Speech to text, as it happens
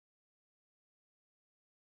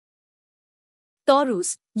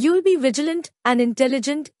Taurus, you'll be vigilant and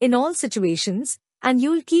intelligent in all situations, and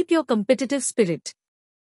you'll keep your competitive spirit.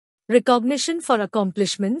 Recognition for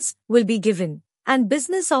accomplishments will be given, and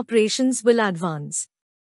business operations will advance.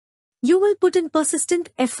 You will put in persistent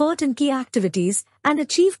effort in key activities and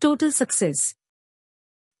achieve total success.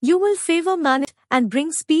 You will favor management and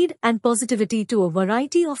bring speed and positivity to a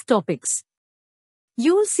variety of topics.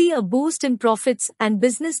 You will see a boost in profits and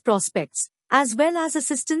business prospects, as well as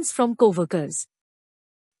assistance from co-workers.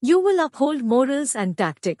 You will uphold morals and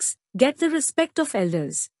tactics, get the respect of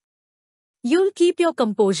elders. You'll keep your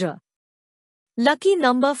composure. Lucky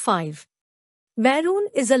number 5. Maroon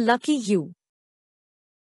is a lucky hue.